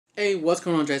Hey, what's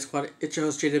going on, J Squad? It's your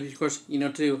host, JW. Of course, you know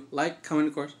what to do. Like, comment,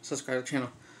 of course, subscribe to the channel.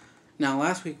 Now,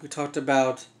 last week we talked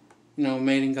about,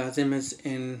 made in God's image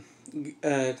and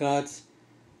God's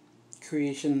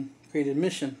created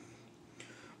mission.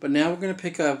 But now we're going to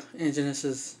pick up in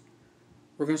Genesis.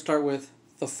 We're going to start with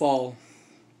the fall.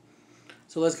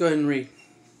 So let's go ahead and read.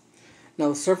 Now,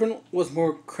 the serpent was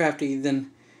more crafty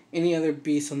than any other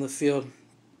beast on the field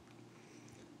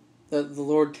that the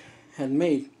Lord had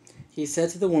made. He said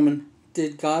to the woman,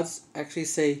 "Did God actually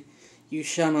say, 'You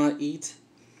shall not eat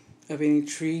of any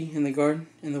tree in the garden?'"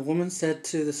 And the woman said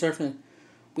to the serpent,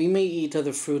 "We may eat of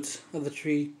the fruits of the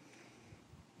tree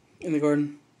in the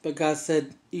garden, but God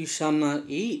said, 'You shall not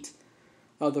eat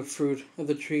of the fruit of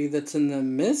the tree that's in the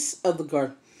midst of the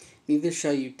garden, neither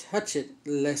shall you touch it,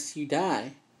 lest you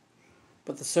die.'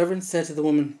 But the serpent said to the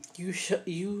woman,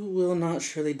 You will not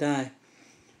surely die,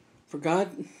 for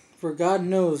God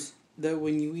knows that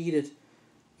when you eat it,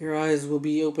 your eyes will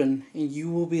be open, and you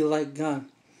will be like God,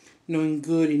 knowing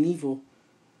good and evil."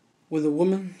 When the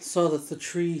woman saw that the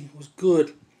tree was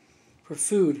good for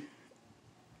food,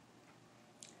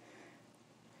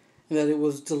 and that it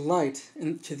was delight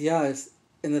to the eyes,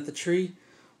 and that the tree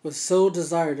was so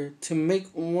desired to make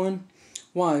one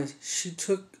wise, she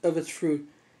took of its fruit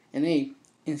and ate.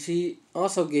 And she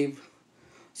also gave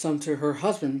some to her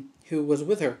husband who was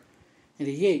with her, and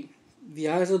he ate. The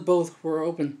eyes of both were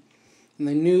open, and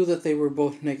they knew that they were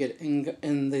both naked,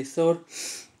 and they sewed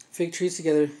fig trees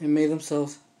together and made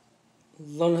themselves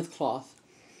loincloths.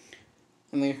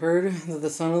 And they heard that the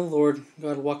Son of the Lord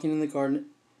God walking in the garden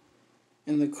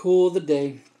in the cool of the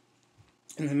day,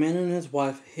 and the man and his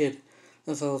wife hid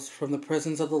themselves from the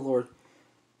presence of the Lord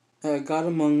God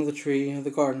among the tree of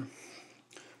the garden.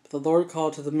 But the Lord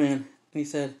called to the man, and he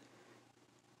said,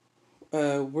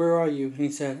 "Where are you?" And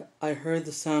he said, "I heard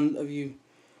the sound of you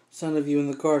in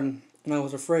the garden, and I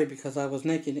was afraid because I was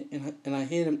naked, and I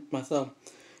hid myself."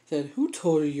 He said, "Who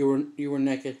told you you were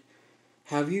naked?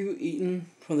 Have you eaten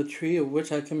from the tree of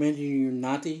which I commanded you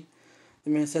not to eat?" The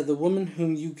man said, "The woman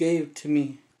whom you gave to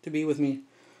me to be with me,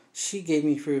 she gave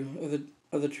me fruit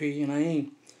of the tree, and I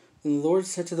ate." Then the Lord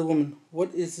said to the woman,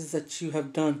 "What is this that you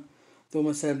have done?" The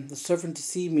woman said, "The serpent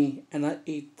deceived me, and I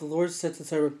ate." The Lord said to the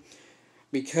serpent,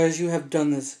 "Because you have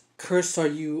done this, cursed are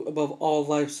you above all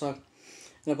livestock,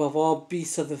 and above all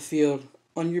beasts of the field.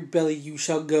 On your belly you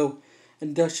shall go,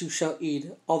 and dust you shall eat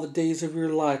all the days of your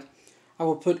life. I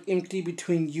will put enmity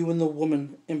between you and the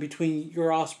woman, and between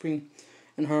your offspring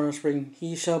and her offspring.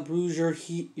 He shall bruise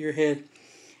your head,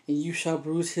 and you shall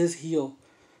bruise his heel."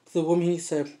 To the woman he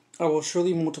said, "I will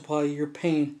surely multiply your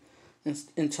pain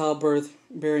in childbirth,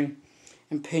 bearing.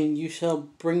 In pain you shall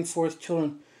bring forth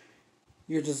children.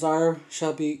 Your desire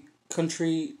shall be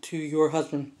contrary to your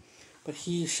husband, but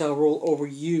he shall rule over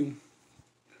you."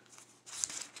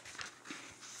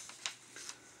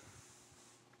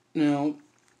 Now,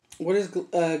 what is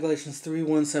Galatians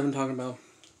 3:1-7 talking about?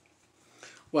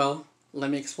 Well, let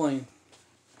me explain.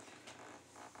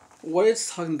 What it's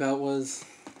talking about was,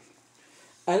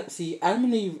 Adam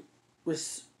and Eve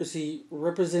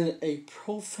represented a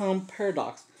profound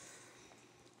paradox.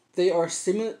 They are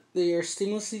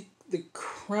seamlessly the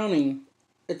crowning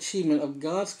achievement of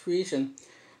God's creation.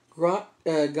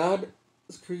 God's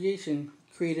creation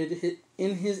created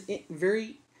in His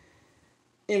very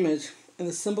image, and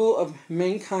the symbol of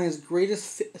mankind's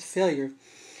greatest failure.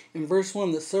 In verse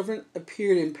 1, the serpent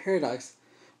appeared in paradise.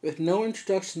 With no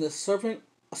introduction, the serpent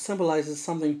symbolizes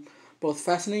something both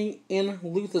fascinating and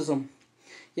loathsome.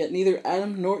 Yet neither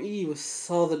Adam nor Eve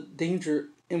saw the danger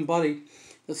embodied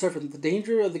the serpent. The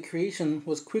danger of the creation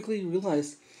was quickly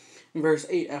realized in verse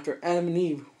 8, after Adam and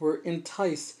Eve were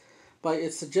enticed by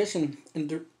its suggestion and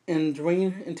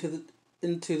drained into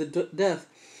the death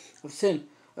of sin.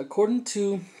 According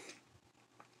to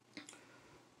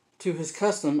his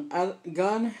custom,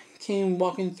 God came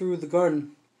walking through the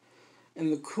garden in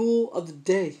the cool of the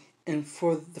day, and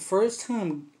for the first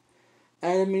time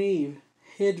Adam and Eve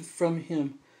hid from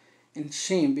him in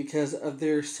shame because of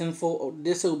their sinful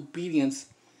disobedience.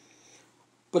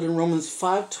 But in Romans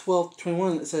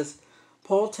 5:12-21 it says,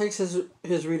 Paul takes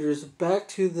his readers back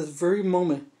to this very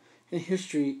moment in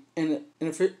history and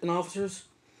offers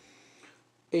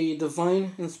a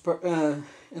divine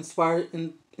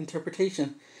inspired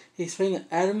interpretation. He explained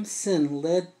that Adam's sin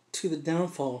led to the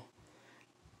downfall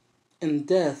and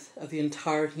death of the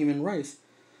entire human race.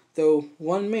 Though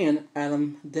one man,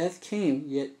 Adam, death came,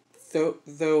 yet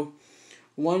though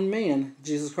one man,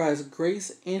 Jesus Christ,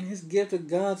 grace and his gift of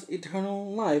God's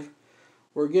eternal life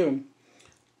were given.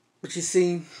 But you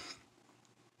see,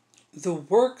 the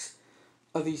works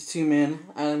of these two men,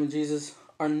 Adam and Jesus,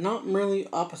 are not merely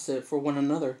opposite for one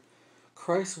another.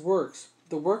 Christ's works.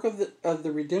 The work of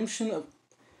the redemption of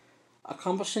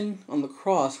accomplishing on the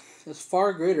cross is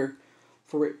far greater,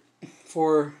 for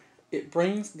it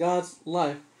brings God's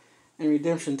life and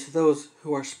redemption to those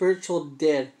who are spiritual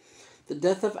dead. The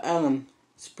death of Adam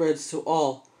spreads to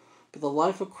all, but the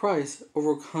life of Christ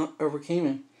overcame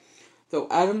it. Though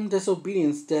Adam's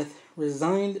disobedience, death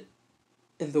resigned,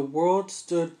 and the world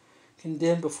stood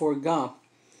condemned before God.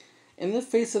 In the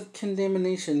face of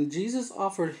condemnation, Jesus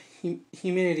offered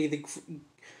humanity the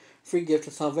free gift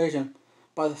of salvation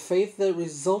by the faith that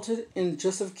resulted in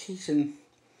justification.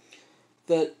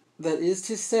 That is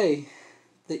to say,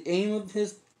 the aim of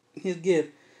his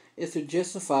gift is to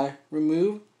justify,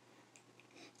 remove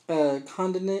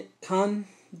condemnation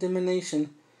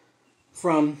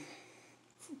from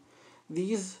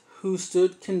these who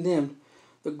stood condemned.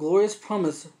 The glorious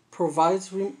promise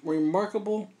provides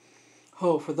remarkable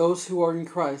hope for those who are in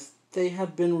Christ. They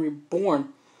have been reborn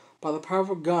by the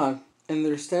power of God, and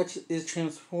their status is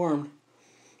transformed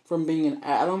from being in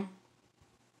Adam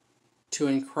to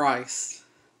in Christ.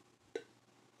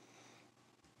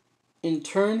 In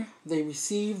turn, they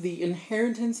receive the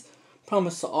inheritance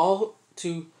promised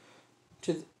to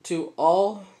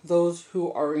all those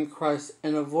who are in Christ,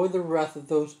 and avoid the wrath of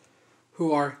those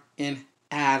who are in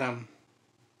Adam.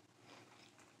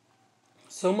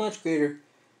 So much greater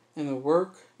in the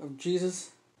work of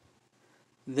Jesus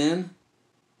than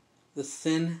the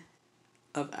sin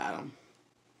of Adam.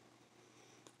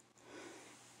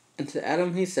 And to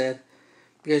Adam he said,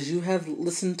 because you have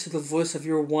listened to the voice of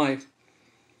your wife,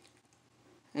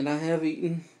 and I have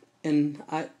eaten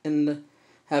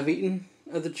have eaten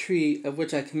of the tree of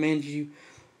which I command you,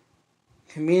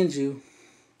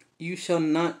 you shall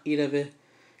not eat of it.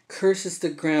 Cursed is the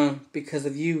ground because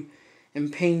of you. In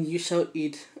pain you shall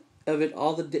eat of it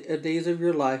all the days of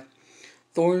your life.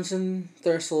 Thorns and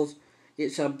thistles it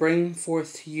shall bring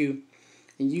forth to you,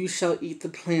 and you shall eat the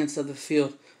plants of the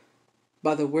field.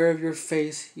 By the wear of your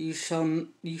face you shall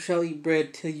eat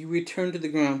bread till you return to the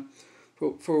ground,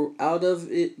 for out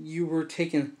of it you were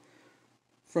taken.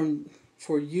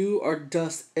 For you are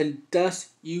dust, and dust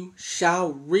you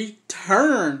shall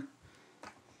return.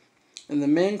 And the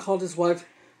man called his wife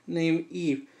named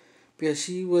Eve, because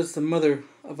she was the mother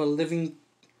of all livings.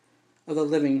 The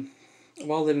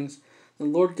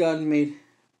Lord God made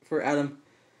for Adam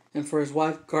and for his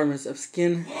wife garments of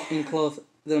skin and clothed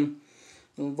them.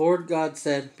 The Lord God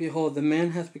said, behold, the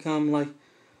man hath become like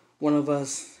one of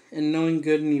us, in knowing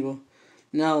good and evil.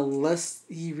 Now lest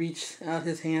he reach out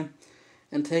his hand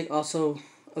and take also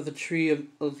of the tree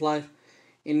of life,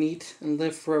 and eat and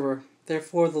live forever.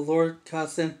 Therefore the Lord God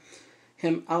sent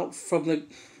him out from the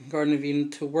Garden of Eden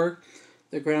to work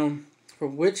the ground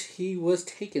from which he was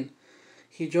taken.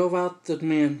 He drove out the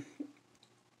man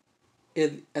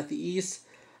at the east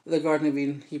of the Garden of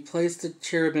Eden. He placed the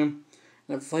cherubim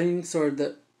and a flaming sword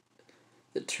that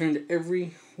turned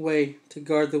every way to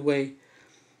guard the way,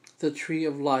 the tree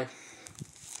of life.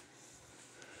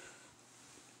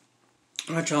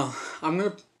 Alright, y'all. I'm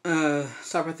going to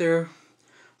stop right there.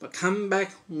 But come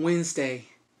back Wednesday,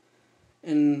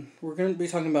 and we're going to be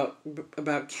talking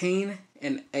about Cain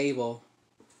and Abel.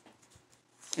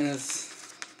 And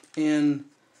I'm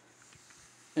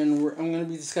going to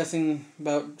be discussing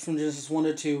about from Genesis 1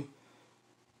 to 2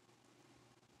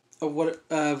 of what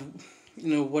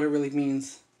what it really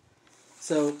means.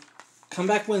 So come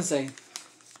back Wednesday.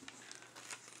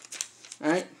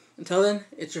 All right. Until then,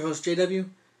 it's your host JW.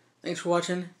 Thanks for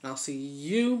watching, and I'll see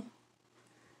you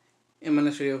in my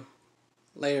next video.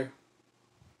 Later.